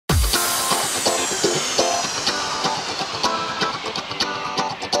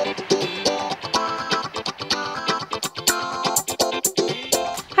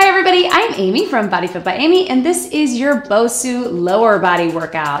Amy from Body Fit by Amy, and this is your BOSU lower body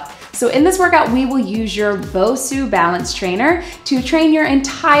workout. So in this workout, we will use your BOSU balance trainer to train your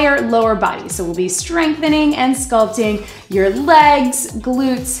entire lower body. So we'll be strengthening and sculpting your legs,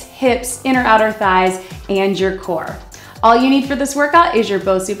 glutes, hips, inner outer thighs, and your core. All you need for this workout is your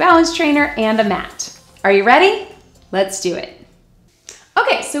BOSU balance trainer and a mat. Are you ready? Let's do it.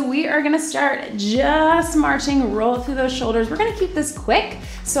 Okay, so we are gonna start just marching, roll through those shoulders. We're gonna keep this quick,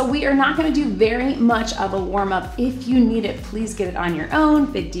 so we are not gonna do very much of a warm up. If you need it, please get it on your own.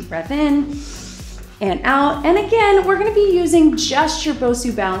 Big deep breath in and out. And again, we're gonna be using just your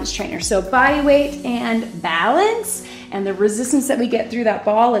BOSU balance trainer. So body weight and balance, and the resistance that we get through that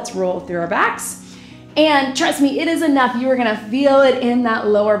ball, let's roll through our backs. And trust me, it is enough. You are gonna feel it in that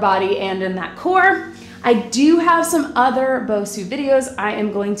lower body and in that core. I do have some other BOSU videos. I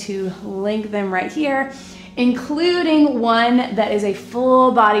am going to link them right here, including one that is a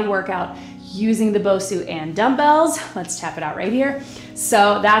full body workout using the BOSU and dumbbells. Let's tap it out right here.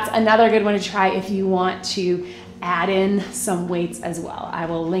 So that's another good one to try if you want to add in some weights as well. I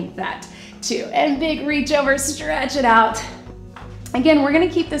will link that too. And big reach over, stretch it out. Again, we're gonna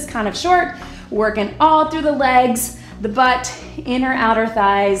keep this kind of short, working all through the legs, the butt, inner, outer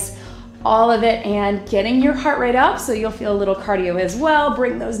thighs, all of it, and getting your heart rate up so you'll feel a little cardio as well.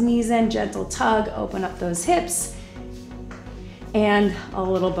 Bring those knees in, gentle tug, open up those hips, and a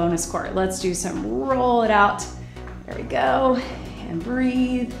little bonus core. Let's do some roll it out. There we go, and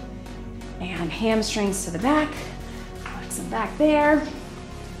breathe, and hamstrings to the back, flex them back there,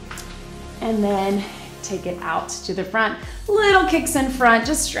 and then take it out to the front. Little kicks in front,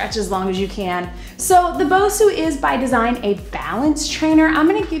 just stretch as long as you can. So the BOSU is by design a balance trainer. I'm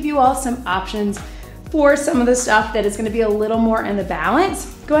gonna give you all some options for some of the stuff that is gonna be a little more in the balance.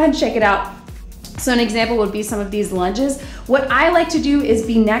 Go ahead and check it out. So an example would be some of these lunges. What I like to do is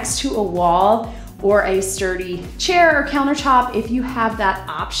be next to a wall or a sturdy chair or countertop if you have that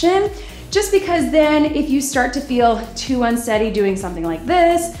option, just because then if you start to feel too unsteady doing something like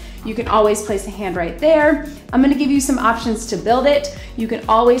this, you can always place a hand right there. I'm gonna give you some options to build it. You can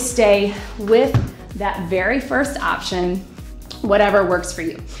always stay with that very first option, whatever works for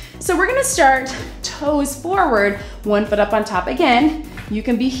you. So we're gonna start toes forward, one foot up on top. Again, you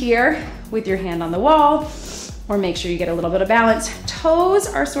can be here with your hand on the wall, or make sure you get a little bit of balance. Toes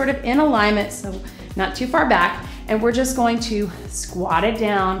are sort of in alignment, so not too far back, and we're just going to squat it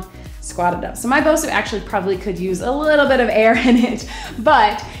down, squat it up. So my BOSU actually probably could use a little bit of air in it,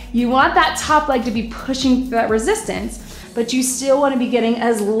 but you want that top leg to be pushing through that resistance, but you still want to be getting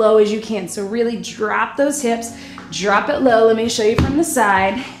as low as you can. So really drop those hips, drop it low. Let me show you from the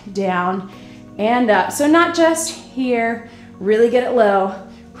side, down and up. So not just here, really get it low.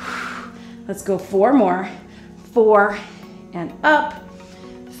 Let's go 4 more. 4 and up,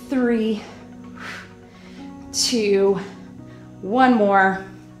 3, 2, 1 more.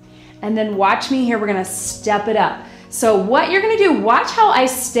 And then watch me here, we're gonna step it up. So what you're gonna do, watch how I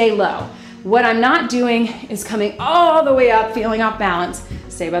stay low. What I'm not doing is coming all the way up, feeling off balance.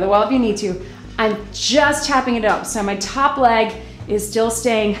 Stay by the wall if you need to. I'm just tapping it up. So my top leg is still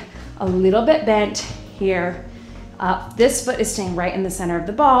staying a little bit bent here. This foot is staying right in the center of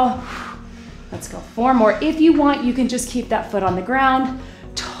the ball. Let's go 4 more. If you want, you can just keep that foot on the ground.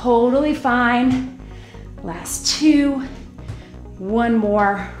 Totally fine. Last 2, 1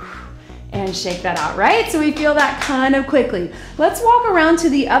 more. And shake that out, right? So we feel that kind of quickly. Let's walk around to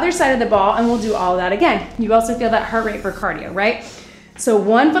the other side of the ball and we'll do all of that again. You also feel that heart rate for cardio, right? So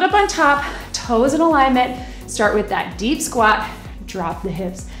 1 foot up on top, toes in alignment. Start with that deep squat, drop the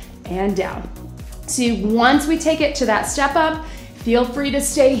hips and down. See, once we take it to that step up, feel free to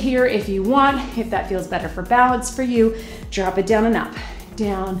stay here if you want, if that feels better for balance for you. Drop it down and up,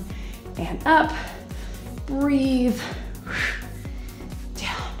 down and up. Breathe.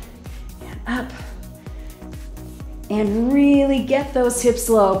 Up, and really get those hips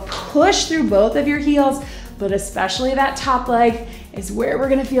low. Push through both of your heels, but especially that top leg is where we're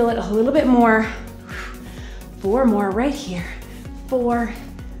gonna feel it a little bit more. 4 more right here. 4,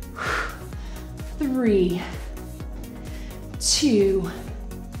 3, 2,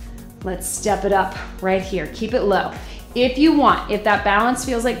 let's step it up right here. Keep it low. If you want, if that balance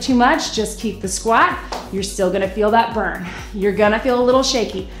feels like too much, just keep the squat. You're still gonna feel that burn. You're gonna feel a little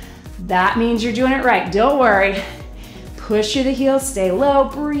shaky. That means you're doing it right. Don't worry. Push through the heels, stay low,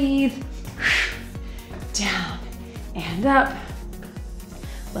 breathe. Down and up.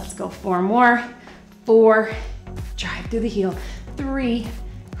 Let's go 4 more. 4, drive through the heel. 3,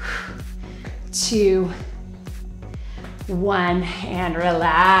 2, 1, and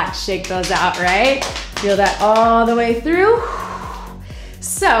relax. Shake those out, right? Feel that all the way through.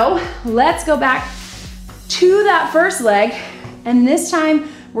 So let's go back to that first leg, and this time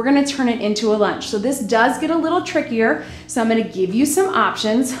we're gonna turn it into a lunge. So this does get a little trickier, so I'm gonna give you some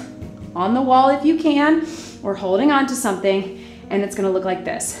options on the wall if you can, or holding on to something, and it's gonna look like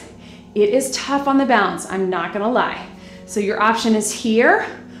this. It is tough on the balance, I'm not gonna lie. So your option is here,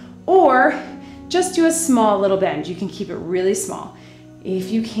 or just do a small little bend. You can keep it really small.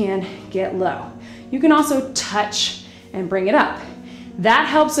 If you can, get low. You can also touch and bring it up. That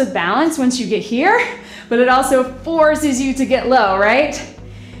helps with balance once you get here, but it also forces you to get low, right?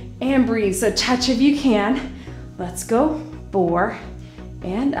 And breathe, so touch if you can. Let's go, 4,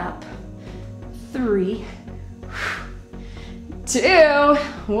 and up, 3, 2,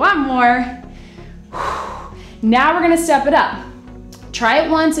 one more. Now we're gonna step it up. Try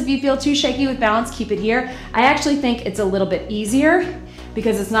it once. If you feel too shaky with balance, keep it here. I actually think it's a little bit easier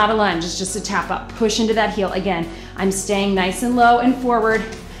because it's not a lunge, it's just a tap up. Push into that heel. Again, I'm staying nice and low and forward.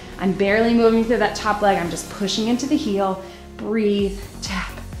 I'm barely moving through that top leg. I'm just pushing into the heel. Breathe,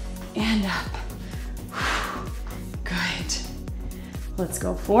 tap, and up. Good. Let's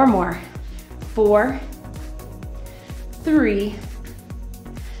go 4 more. 4, 3,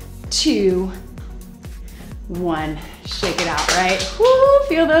 2, 1. Shake it out, right? Woo,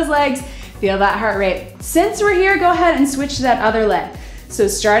 feel those legs, feel that heart rate. Since we're here, go ahead and switch to that other leg. So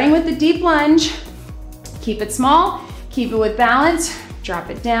starting with the deep lunge, keep it small, keep it with balance, drop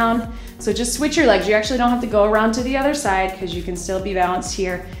it down. So just switch your legs. You actually don't have to go around to the other side because you can still be balanced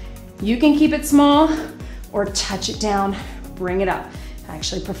here. You can keep it small or touch it down, bring it up. I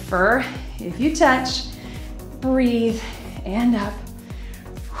actually prefer if you touch, breathe, and up.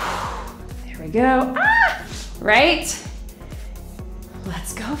 There we go. Ah, right?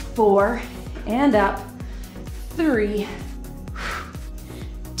 Let's go 4, and up, 3,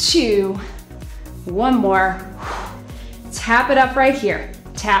 2, one more. Tap it up right here.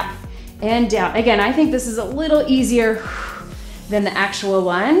 Tap and down. Again, I think this is a little easier than the actual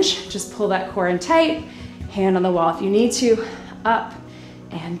lunge. Just pull that core in tight, hand on the wall if you need to. Up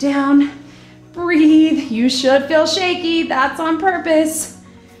and down. Breathe. You should feel shaky. That's on purpose.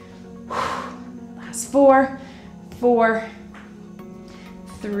 Last 4, 4,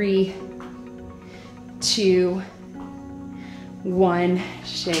 3, 2, 1.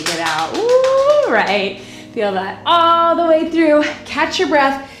 Shake it out. Ooh, right. Feel that all the way through. Catch your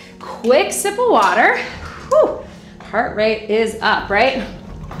breath. Quick sip of water. Whew. Heart rate is up, right?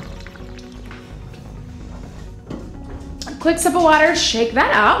 Quick sip of water, shake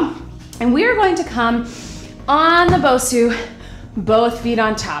that out. And we are going to come on the BOSU, both feet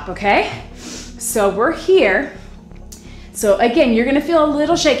on top, okay? So we're here. So again, you're gonna feel a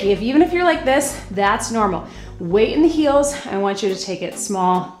little shaky. Even if you're like this, that's normal. Weight in the heels. I want you to take it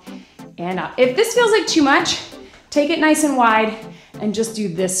small and up. If this feels like too much, take it nice and wide and just do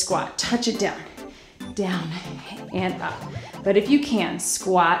this squat. Touch it down, down and up. But if you can,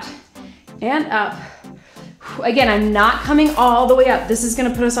 squat and up. Again, I'm not coming all the way up. This is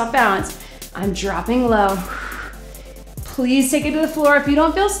gonna put us off balance. I'm dropping low. Please take it to the floor if you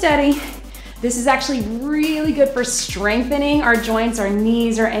don't feel steady. This is actually really good for strengthening our joints, our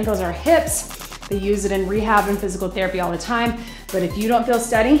knees, our ankles, our hips. They use it in rehab and physical therapy all the time. But if you don't feel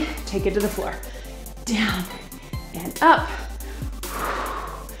steady, take it to the floor. Down and up.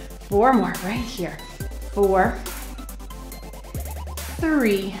 4 more right here. 4,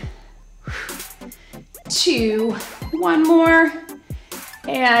 3, 2, one more.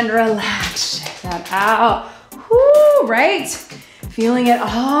 And relax, shake that out. Whoo, right? Feeling it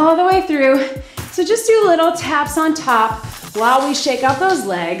all the way through. So just do little taps on top while we shake out those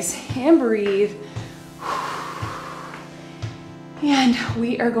legs and breathe. And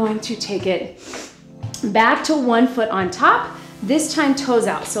we are going to take it back to 1 foot on top, this time toes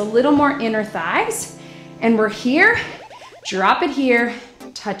out. So a little more inner thighs. And we're here, drop it here,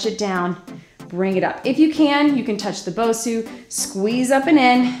 touch it down, bring it up. If you can touch the BOSU, squeeze up and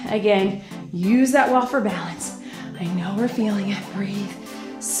in. Again, use that wall for balance. I know we're feeling it. Breathe,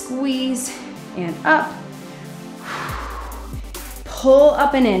 squeeze, and up. Pull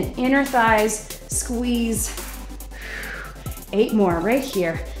up and in, inner thighs, squeeze. 8 more right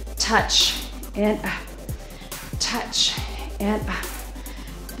here. Touch and up, touch and up.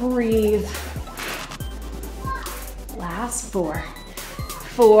 Breathe. Last 4,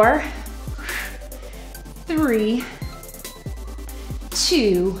 4, 3,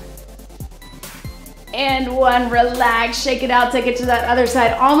 2, and 1. Relax, shake it out, take it to that other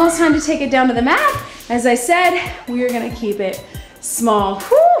side. Almost time to take it down to the mat. As I said, we are gonna keep it small.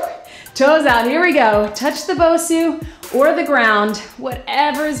 Whew. Toes out, here we go. Touch the BOSU or the ground,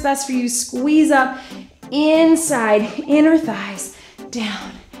 whatever is best for you. Squeeze up inside, inner thighs,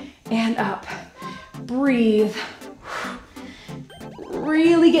 down, and up. Breathe.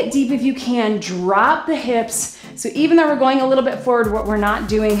 Really get deep if you can. Drop the hips. So even though we're going a little bit forward, what we're not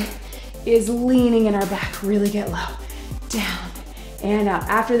doing is leaning in our back. Really get low. Down and up.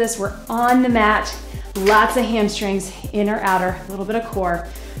 After this, we're on the mat. Lots of hamstrings, inner, outer, a little bit of core.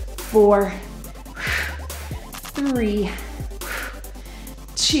 4, 3,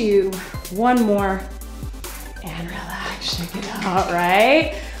 2, one more, and relax. Shake it out,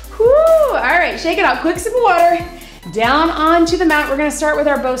 right? Whoo! All right, shake it out. Quick sip of water. Down onto the mat. We're gonna start with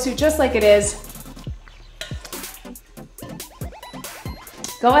our BOSU just like it is.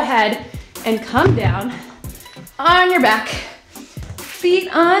 Go ahead and come down on your back.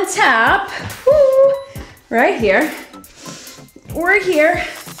 Feet on top. Woo! Right here. We're here.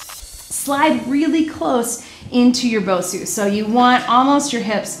 Slide really close into your BOSU. So you want almost your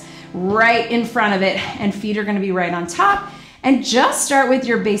hips right in front of it, and feet are gonna be right on top. And just start with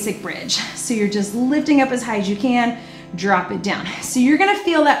your basic bridge. So you're just lifting up as high as you can, drop it down. So you're gonna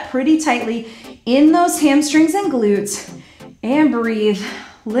feel that pretty tightly in those hamstrings and glutes. And breathe,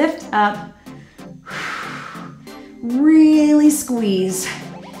 lift up, really squeeze.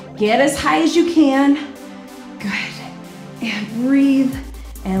 Get as high as you can, good. And breathe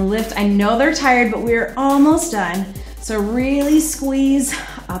and lift. I know they're tired, but we're almost done. So really squeeze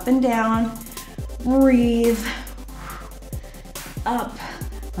up and down, breathe, up.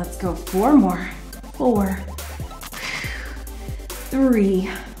 Let's go 4 more. 4, 3,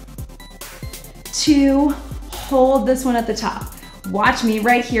 2, hold this one at the top. Watch me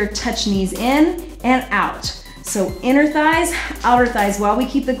right here, touch knees in and out. So inner thighs, outer thighs, while we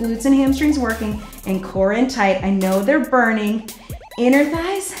keep the glutes and hamstrings working and core in tight. I know they're burning. Inner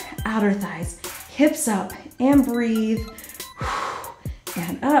thighs, outer thighs, hips up and breathe.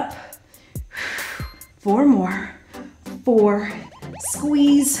 And up. 4 more. 4,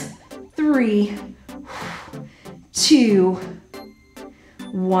 squeeze, 3, 2,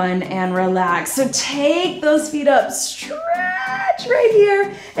 1, and relax. So take those feet up, stretch right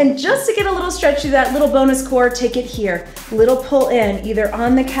here. And just to get a little stretch through that little bonus core, take it here. Little pull in, either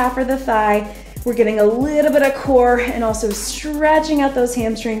on the calf or the thigh. We're getting a little bit of core and also stretching out those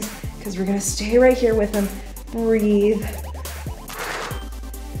hamstrings because we're gonna stay right here with them. Breathe.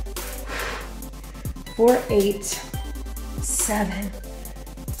 For 8, 7,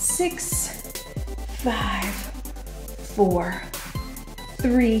 6, 5, 4,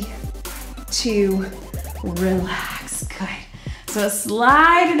 3, 2, relax. Good. So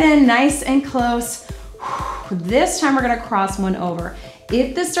slide it in nice and close. This time we're gonna cross one over.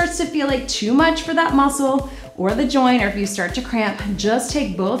 If this starts to feel like too much for that muscle or the joint, or if you start to cramp, just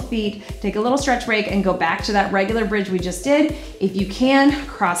take both feet, take a little stretch break, and go back to that regular bridge we just did. If you can,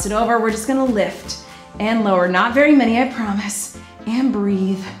 cross it over. We're just gonna lift and lower. Not very many, I promise. And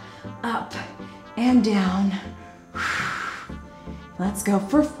breathe up and down. Let's go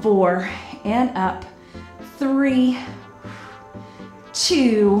for 4 and up. 3,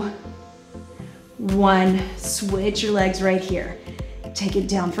 2, 1. Switch your legs right here. Take it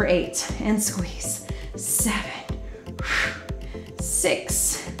down for 8 and squeeze. 7,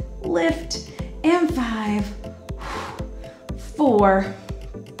 6, lift, and 5, 4,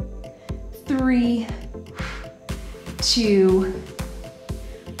 3, 2,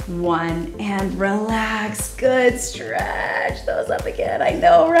 1, and relax. Good. Stretch those up again. I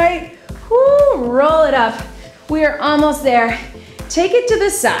know, right? Woo, roll it up. We are almost there. Take it to the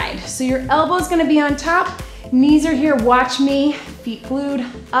side. So your elbow's gonna be on top, knees are here. Watch me, feet glued,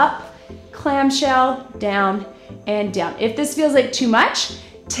 up, clamshell, down, and down. If this feels like too much,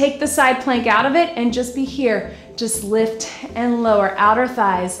 take the side plank out of it and just be here. Just lift and lower. Outer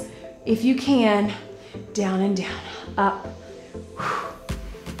thighs, if you can, down and down, up.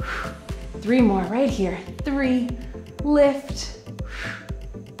 3 more right here. 3, lift,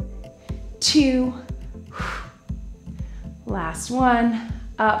 2, last one,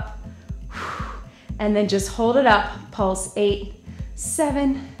 up, and then just hold it up. Pulse. 8,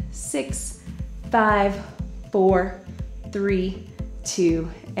 7, 6, 5, 4, 3,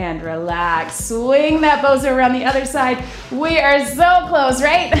 2, and relax. Swing that BOSU around the other side. We are so close,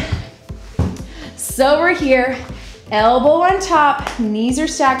 right? So we're here. Elbow on top, knees are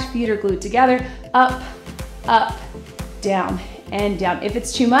stacked, feet are glued together. Up, up, down, and down. If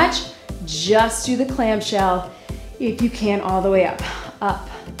it's too much, just do the clamshell. If you can, all the way up. Up,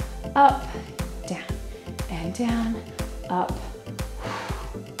 up, down, and down, up.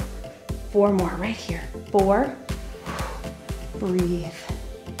 4 more right here. 4, breathe.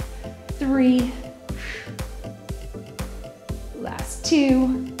 3, last 2,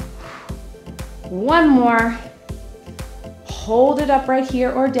 1 more. Hold it up right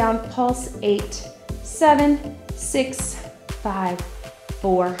here or down. Pulse 8, 7, 6, 5,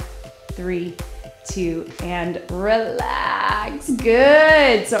 4, 3, 2, and relax.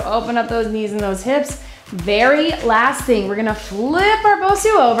 Good. So open up those knees and those hips. Very last thing, we're gonna flip our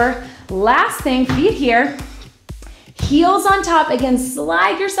BOSU over. Last thing, feet here. Heels on top. Again,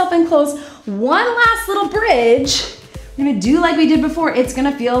 slide yourself in close. One last little bridge. We're gonna do like we did before. It's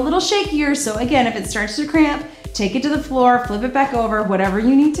gonna feel a little shakier. So again, if it starts to cramp, take it to the floor, flip it back over, whatever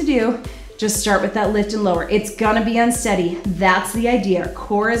you need to do. Just start with that lift and lower. It's gonna be unsteady. That's the idea.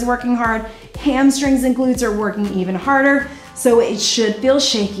 Core is working hard. Hamstrings and glutes are working even harder. So it should feel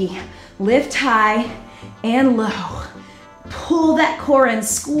shaky. Lift high and low. Pull that core in,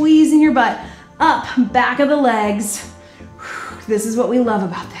 squeeze in your butt, up, back of the legs. This is what we love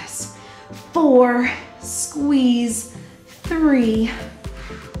about this. 4, squeeze, 3,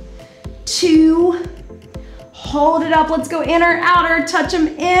 2, hold it up. Let's go inner, outer, touch them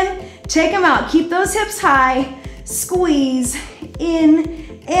in, take them out. Keep those hips high, squeeze,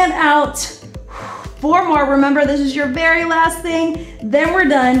 in and out. 4 more, remember this is your very last thing, then we're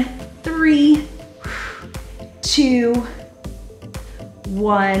done. 3, 2,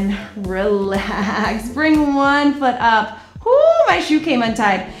 1, relax. Bring one foot up. Whoo, my shoe came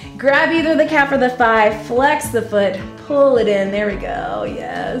untied. Grab either the calf or the thigh, flex the foot, pull it in. There we go,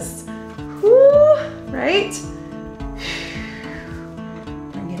 yes. Whoo, right?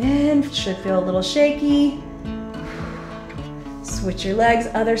 Bring it in, should feel a little shaky. Switch your legs,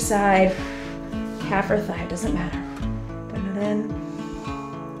 other side. Calf or thigh, doesn't matter. Put it in.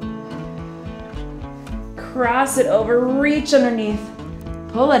 Cross it over, reach underneath,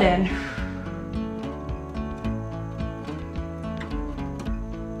 pull it in.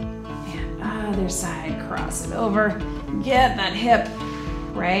 And other side, cross it over. Get that hip,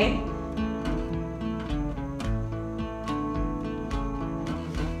 right?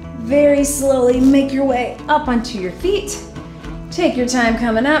 Very slowly make your way up onto your feet. Take your time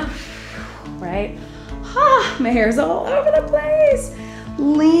coming up, right? Ah, my hair's all over the place.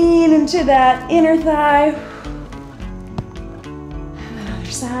 Lean into that inner thigh. And then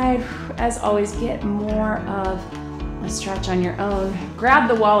other side. As always, get more of a stretch on your own. Grab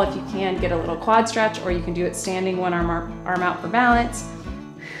the wall if you can, get a little quad stretch, or you can do it standing, one arm out for balance.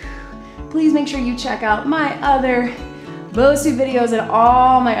 Please make sure you check out my other BOSU videos and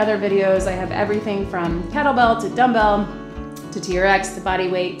all my other videos. I have everything from kettlebell to dumbbell to TRX to body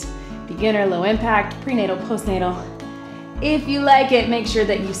weight, beginner, low impact, prenatal, postnatal. If you like it, make sure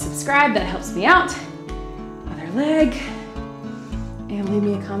that you subscribe. That helps me out. Other leg. And leave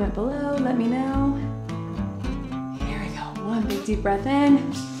me a comment below. Let me know. Here we go. One big deep breath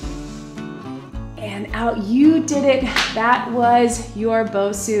in. And out. You did it. That was your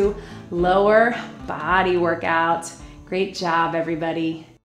BOSU lower body workout. Great job, everybody.